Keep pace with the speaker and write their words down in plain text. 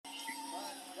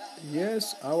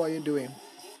Yes, how are you doing?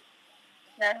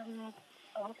 I'm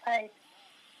fine.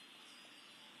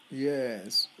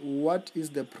 Yes. What is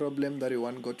the problem that you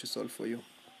want God to solve for you?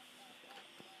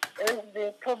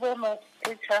 The problem of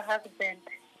spiritual husband.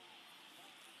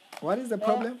 What is the No,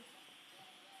 problem?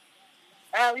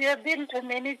 we have been to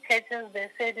many churches. They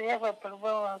said we have a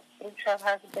problem of spiritual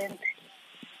husband.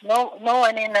 No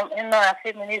one in our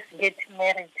family is getting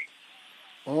married.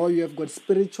 Oh, you have got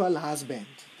spiritual husband.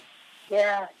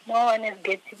 Yeah, no one is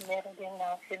getting married in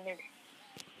our family.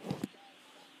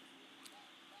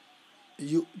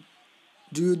 Do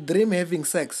you dream having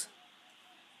sex?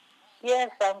 Yes,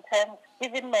 sometimes.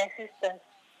 Even my sisters.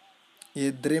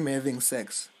 You dream having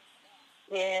sex?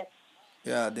 Yes.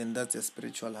 Yeah, then that's a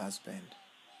spiritual husband.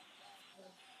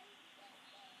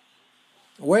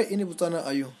 Where in Botswana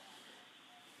are you?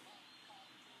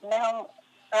 Now,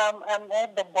 I'm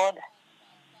at the border.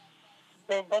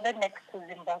 The border next to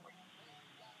Zimbabwe.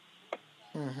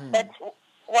 Mm-hmm. But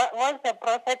once the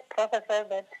prophet prophesied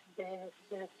that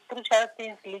the spiritual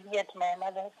things living at my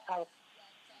mother's house.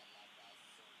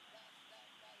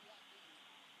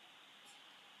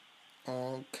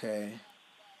 Okay.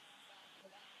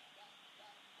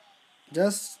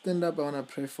 Just stand up. I want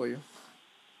to pray for you.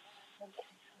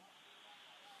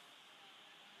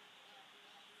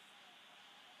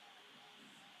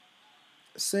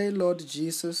 Say, Lord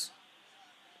Jesus,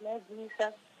 Lord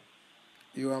Jesus,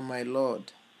 you are my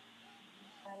Lord.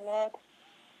 my Lord,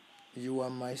 You are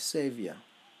my Savior.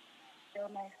 you are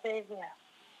my Savior.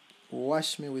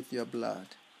 Wash me with your blood.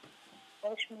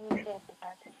 Wash me with your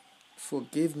blood.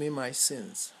 Forgive me my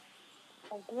sins.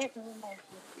 Forgive me my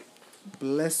sins.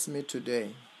 Bless me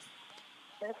today.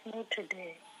 Bless me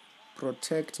today.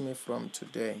 Protect me from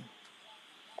today.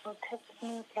 Protect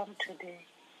me from today.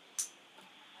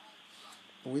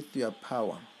 With your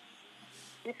power.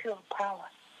 With your power.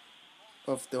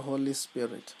 Of the Holy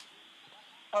Spirit.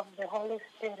 Of the Holy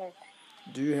Spirit.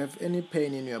 Do you have any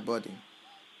pain in your body?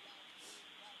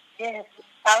 Yes,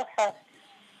 ulcers.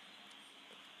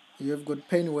 You have got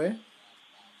pain where?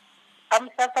 I'm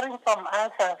suffering from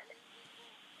ulcers.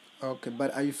 Okay,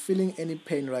 but are you feeling any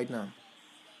pain right now?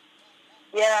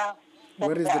 Yeah.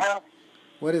 Where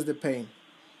is the pain?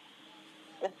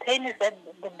 The pain is at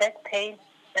the back pain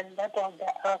and that of the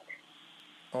heart.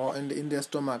 Or in the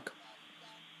stomach?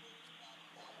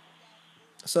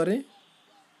 Sorry?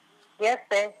 Yes,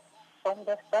 sir. From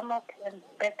the stomach and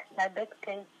back, my back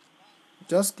pain.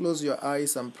 Just close your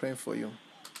eyes. I'm praying for you.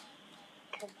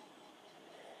 Okay.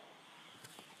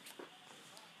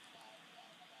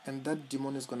 And that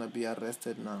demon is going to be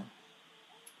arrested now.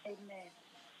 Amen.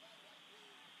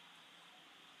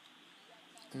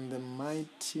 In the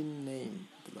mighty name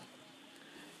of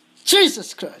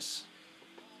Jesus Christ.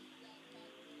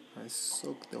 I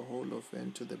soak the whole of it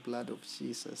into the blood of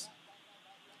Jesus.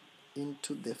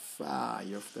 Into the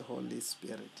fire of the Holy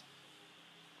Spirit.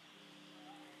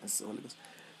 That's the Holy Ghost.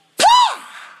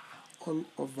 All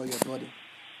over your body.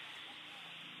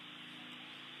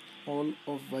 All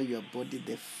over your body,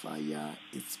 the fire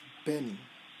is burning.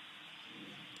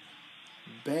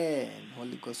 Burn,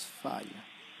 Holy Ghost fire.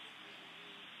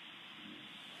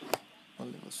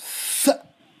 Holy Ghost fire.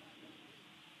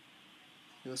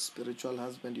 Your spiritual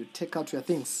husband, you take out your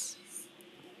things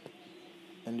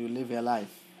and you live your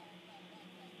life.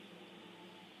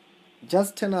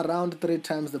 Just turn around 3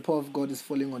 times, the power of God is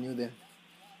falling on you then.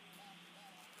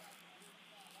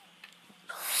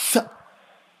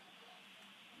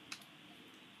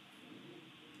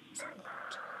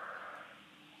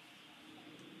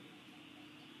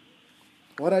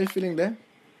 What are you feeling there?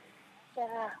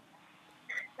 Yeah.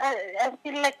 I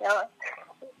feel like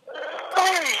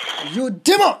You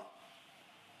demon!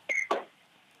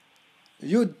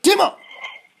 You demon!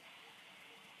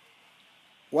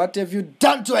 What have you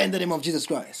done to her in the name of Jesus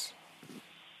Christ?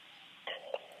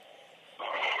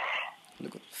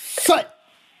 Look at fight!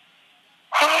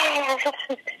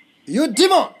 You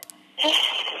demon!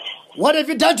 What have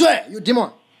you done to her, you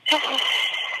demon?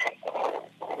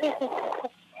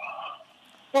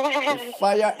 The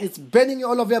fire is burning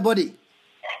all over your body.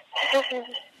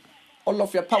 All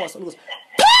of your powers. All of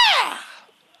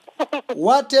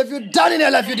what have you done in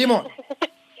your life, you demon?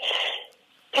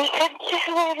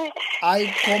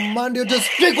 I command you to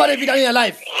speak. What have you done in your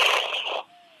life?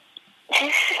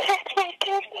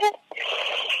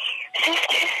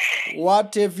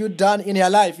 What have you done in your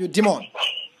life, you demon?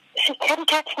 She can't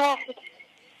get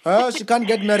married. She can't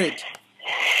get married.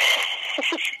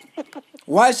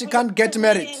 Why she can't get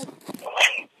married?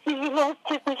 She belongs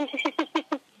to me.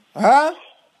 Huh?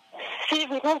 She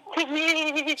belongs to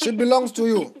me. She belongs to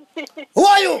you. Who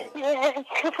are you? Yes.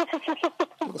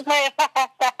 My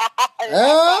father.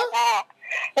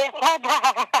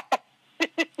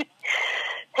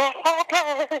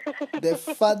 The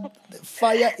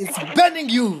fire is burning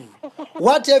you.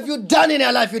 What have you done in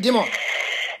your life, you demon?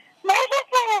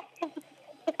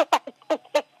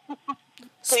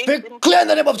 Speak clear in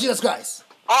the name of Jesus Christ.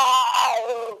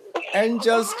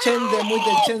 Angels chain them with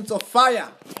the chains of fire.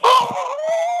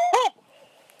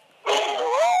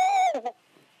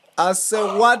 I say,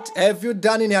 what have you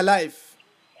done in your life?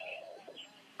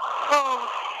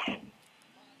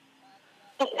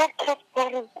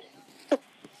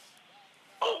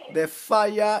 The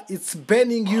fire is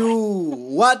burning you.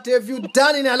 What have you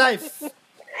done in your life?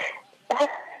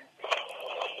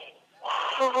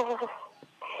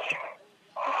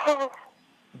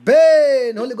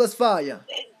 Burn, Holy Ghost fire.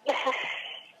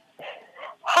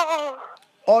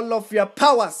 All of your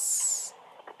powers.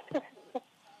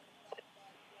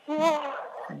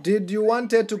 Did you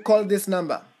want her to call this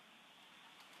number?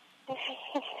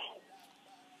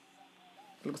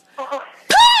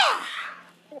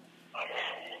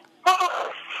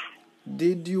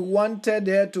 Did you wanted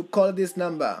her to call this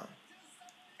number?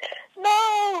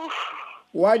 No.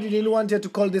 Why did you want her to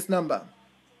call this number?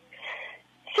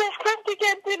 She's going to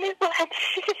get delivered.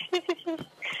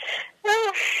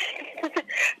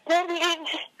 Don't leave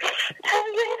me. Don't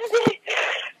leave me.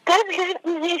 Don't leave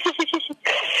me.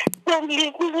 Don't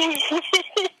leave me.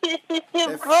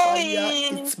 The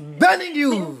fire is burning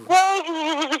you.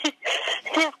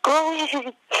 She's going.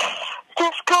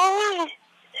 She's going.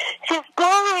 She's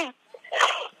going.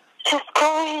 She's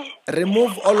going.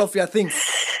 Remove all of your things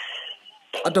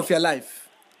out of your life.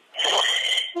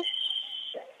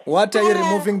 What are you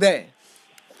removing there?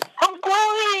 I'm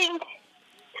going.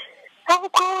 I'm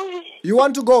going. You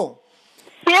want to go?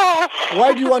 Yes.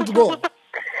 Why do you want to go? To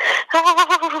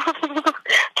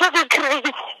the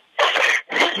grave.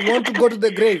 You want to go to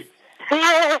the grave?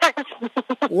 Yes.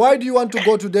 Why do you want to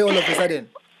go today all of a sudden?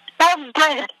 I'm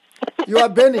dead. You are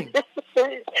burning.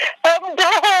 I'm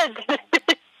dead.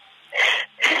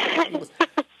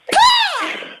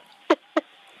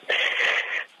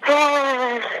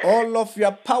 All of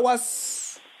your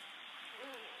powers,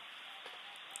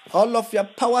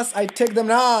 I take them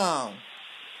now.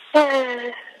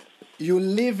 You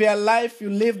live your life, you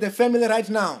live the family right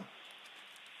now.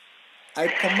 I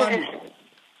command you,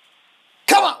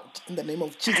 come out in the name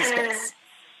of Jesus Christ.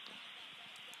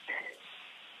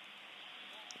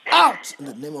 Out in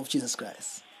the name of Jesus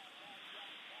Christ.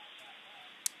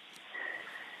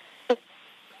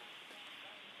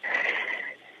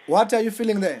 What are you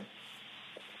feeling there?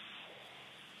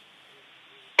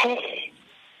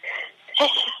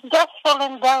 Just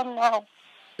falling down now.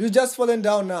 You just fallen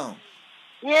down now?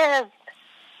 Yes.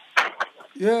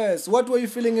 Yes. What were you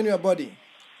feeling in your body?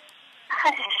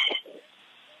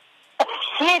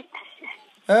 Heat.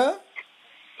 Huh?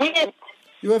 Heat.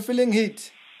 You were feeling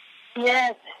heat?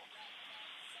 Yes.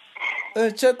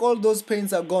 Check all those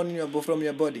pains are gone from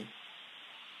your body.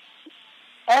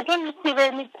 I don't feel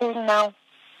anything now.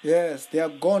 Yes, they are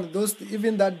gone.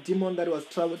 Even that demon that was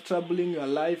troubling your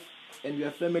life and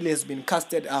your family has been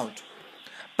casted out.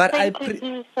 But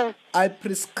I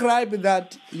prescribe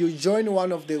that you join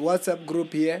one of the WhatsApp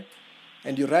group here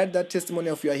and you write that testimony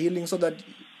of your healing so that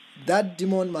that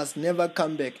demon must never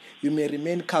come back. You may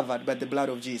remain covered by the blood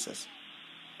of Jesus.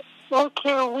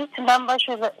 Okay, which number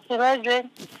should I join?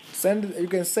 You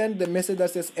can send the message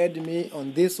that says add me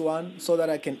on this one so that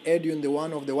I can add you in the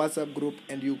one of the WhatsApp group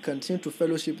and you continue to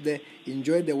fellowship there,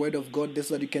 enjoy the word of God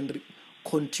so that you can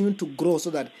continue to grow so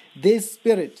that this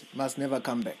spirit must never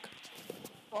come back.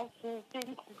 Okay, thank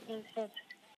you, Jesus.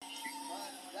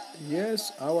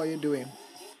 Yes, how are you doing?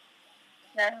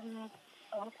 I'm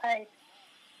fine.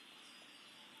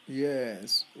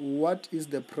 Yes, what is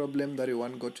the problem that you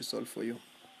want God to solve for you?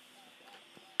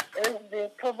 The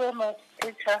problem of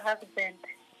spiritual husband.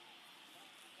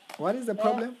 What is the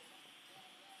problem?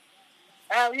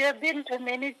 We have been to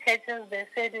many churches. They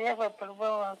said we have a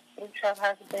problem of spiritual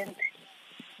husband.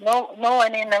 No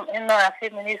one in our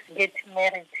family is getting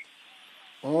married.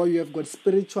 Oh, you have got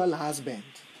spiritual husband.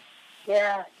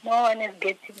 Yeah, no one is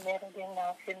getting married in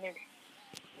our family.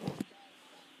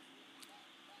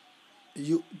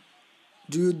 Do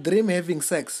you dream having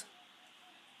sex?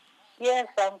 Yes,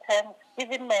 sometimes.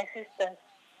 Even my sisters.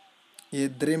 You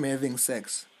dream having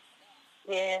sex?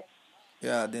 Yes.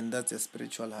 Yeah, then that's a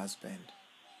spiritual husband.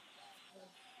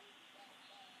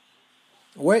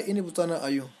 Where in Botswana are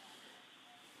you?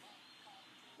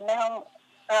 Now,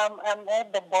 I'm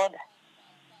at the border.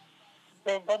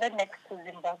 The border next to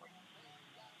Zimbabwe.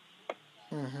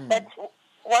 Mm-hmm. But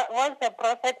once the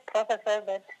prophet prophesied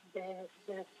that the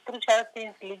spiritual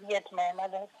things living at my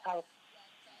mother's house.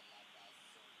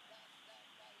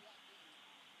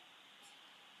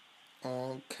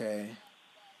 Okay.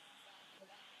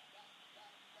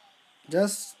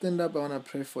 Just stand up. I want to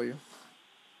pray for you.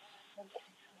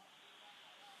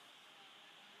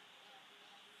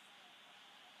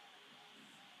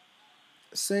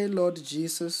 Say, Lord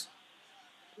Jesus,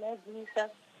 Lord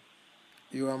Jesus,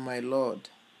 you are my Lord.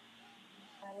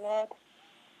 my Lord,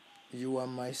 You are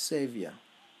my Savior.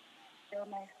 you're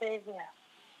my Savior.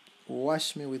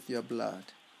 Wash me with your blood.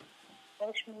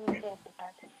 Wash me with your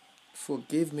blood.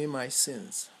 Forgive me my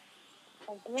sins.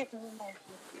 Forgive me my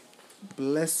sins.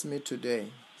 Bless me today.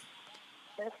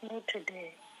 Bless me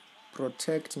today.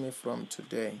 Protect me from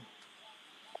today.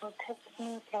 Protect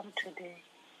me from today.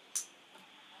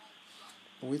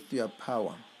 With your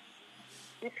power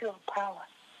With your power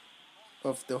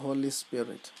of the Holy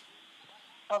Spirit.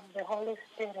 of the Holy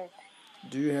Spirit.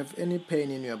 Do you have any pain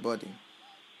in your body?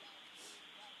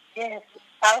 Yes,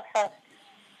 ulcers.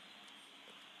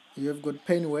 You have got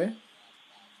pain where?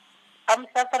 I'm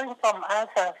suffering from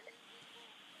ulcers.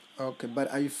 Okay,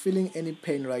 but are you feeling any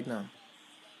pain right now?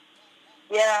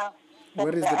 Yeah.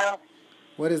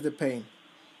 Where is the pain?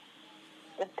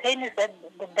 The pain is at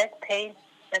the back pain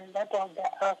and that of the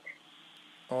earth.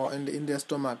 Or in the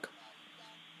stomach?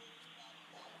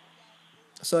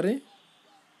 Sorry?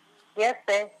 Yes,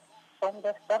 sir. From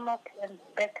the stomach and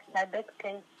back, my back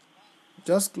pain.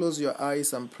 Just close your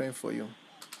eyes. I'm praying for you.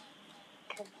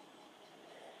 Okay.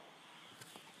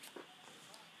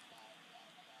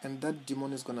 And that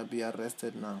demon is going to be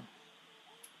arrested now.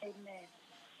 Amen.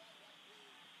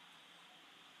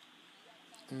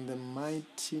 In the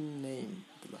mighty name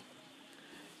of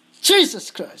Jesus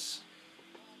Christ.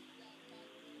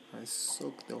 I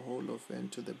soak the whole of it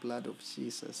into the blood of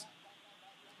Jesus.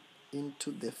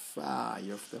 Into the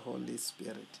fire of the Holy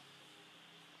Spirit.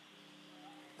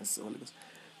 That's the Holy Ghost.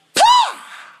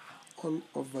 All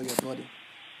over your body.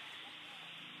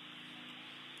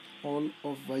 All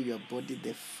over your body,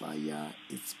 the fire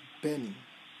is burning.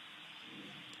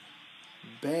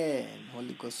 Burn,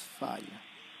 Holy Ghost fire.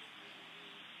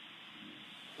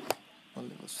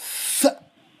 Holy Ghost fire.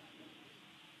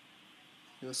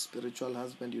 Your spiritual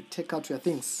husband, you take out your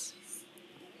things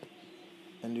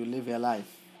and you live your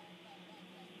life.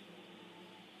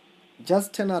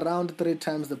 Just turn around 3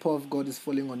 times, the power of God is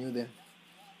falling on you then.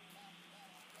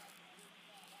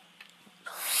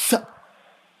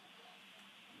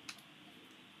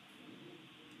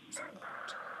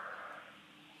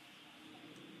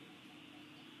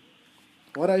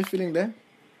 What are you feeling there?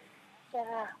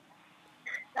 Yeah.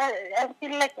 I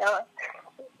feel like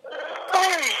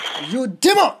You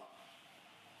demon!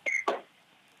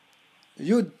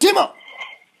 You demon!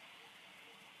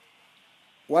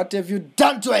 What have you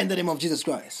done to her in the name of Jesus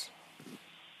Christ?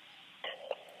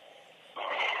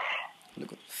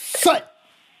 Look at fight!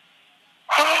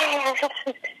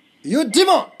 You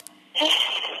demon!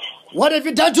 What have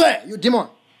you done to her, you demon?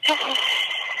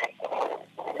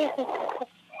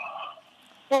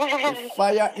 The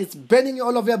fire is burning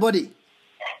all of your body.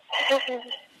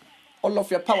 All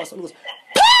of your powers.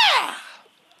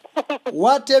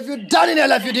 What have you done in your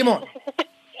life, you demon?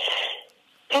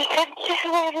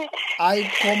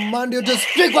 I command you to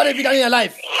speak. What have you done in your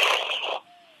life?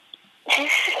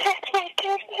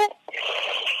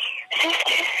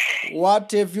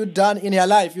 What have you done in your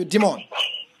life, you demon?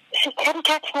 she can't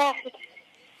get married.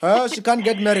 She can't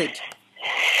get married.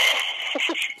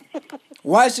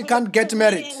 Why she can't get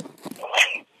married?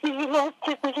 She belongs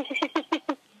to me.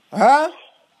 Huh?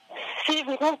 She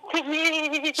belongs to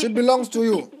me. She belongs to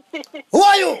you. Who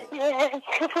are you? Yes.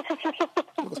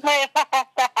 My father.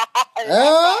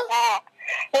 Huh?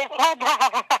 My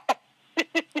father.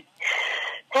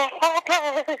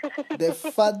 The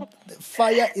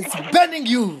fire is burning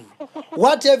you.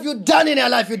 What have you done in your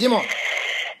life, you demon?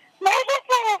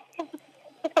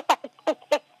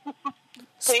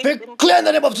 Speak clear in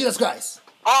the name of Jesus Christ.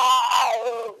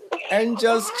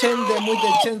 Angels chain them with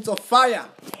the chains of fire.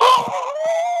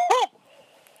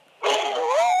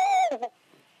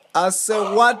 I say,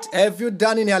 what have you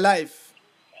done in your life?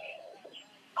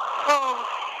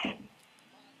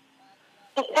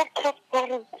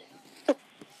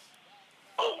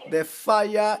 The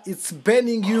fire is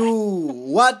burning you.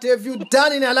 What have you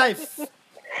done in your life?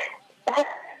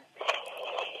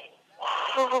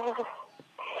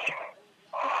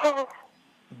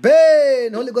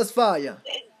 Burn, Holy Ghost fire.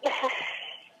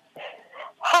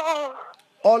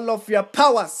 All of your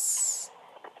powers.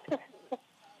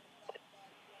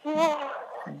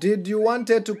 Did you want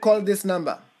her to call this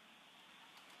number?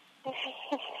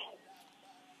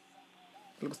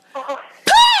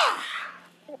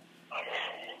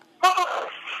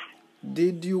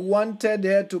 Did you wanted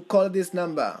her to call this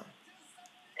number?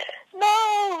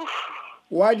 No.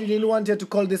 Why did you want her to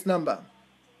call this number?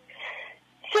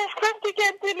 She's going to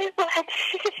get delivered.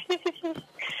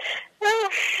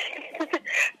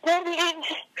 Don't leave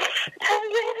me.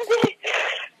 Don't leave me.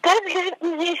 Don't leave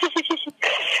me.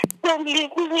 Don't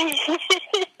leave me.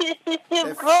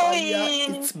 The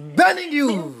fire, it's burning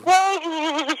you.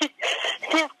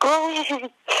 She's going. She's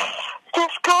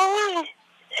going.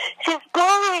 She's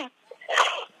going.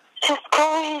 She's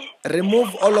going.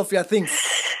 Remove all of your things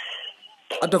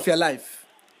out of your life.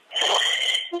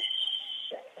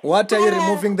 What are you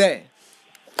removing there?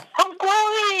 I'm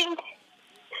going.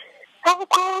 I'm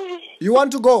going. You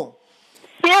want to go?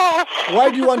 Yes. Why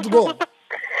do you want to go? To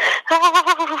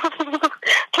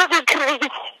the grave.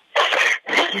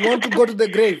 You want to go to the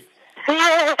grave?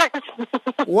 Yes.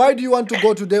 Why do you want to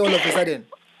go today all of a sudden?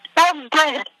 I'm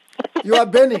dead. You are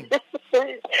burning.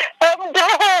 I'm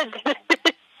dead.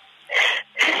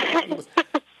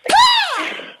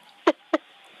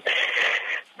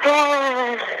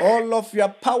 All of your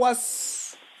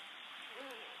powers,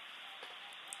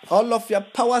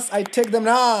 I take them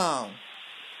now.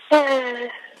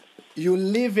 You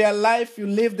live your life, you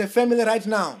live the family right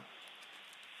now.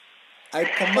 I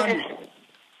command you,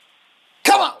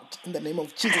 come out in the name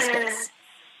of Jesus Christ.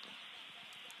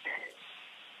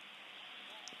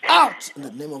 Out in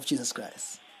the name of Jesus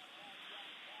Christ.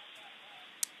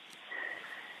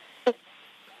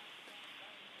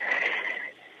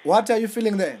 What are you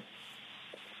feeling there?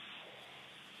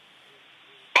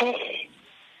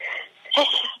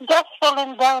 Just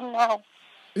falling down now.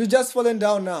 You just fallen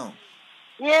down now.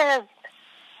 Yes.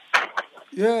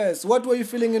 Yes. What were you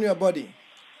feeling in your body?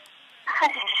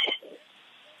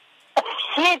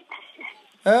 Heat.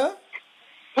 Huh?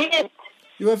 Heat.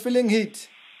 You were feeling heat.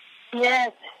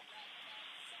 Yes.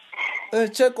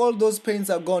 Check all those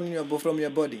pains are gone in from your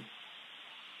body.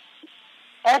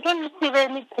 I don't feel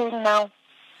anything now.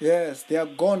 Yes, they are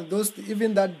gone.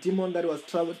 Even that demon that was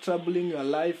troubling your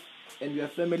life and your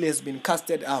family has been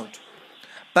casted out.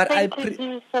 But I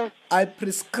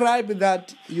prescribe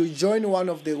that you join one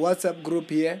of the WhatsApp group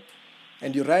here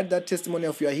and you write that testimony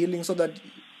of your healing so that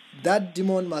that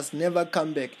demon must never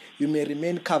come back. You may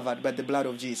remain covered by the blood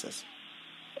of Jesus.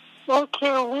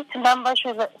 Okay, which number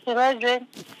should I join?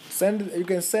 You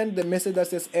can send the message that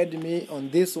says add me on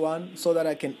this one so that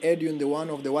I can add you in the one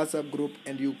of the WhatsApp group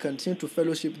and you continue to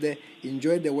fellowship there,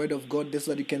 enjoy the word of God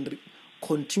so that you can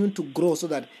continue to grow so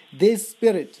that this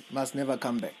spirit must never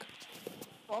come back.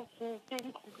 Okay, thank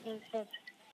you, Jesus.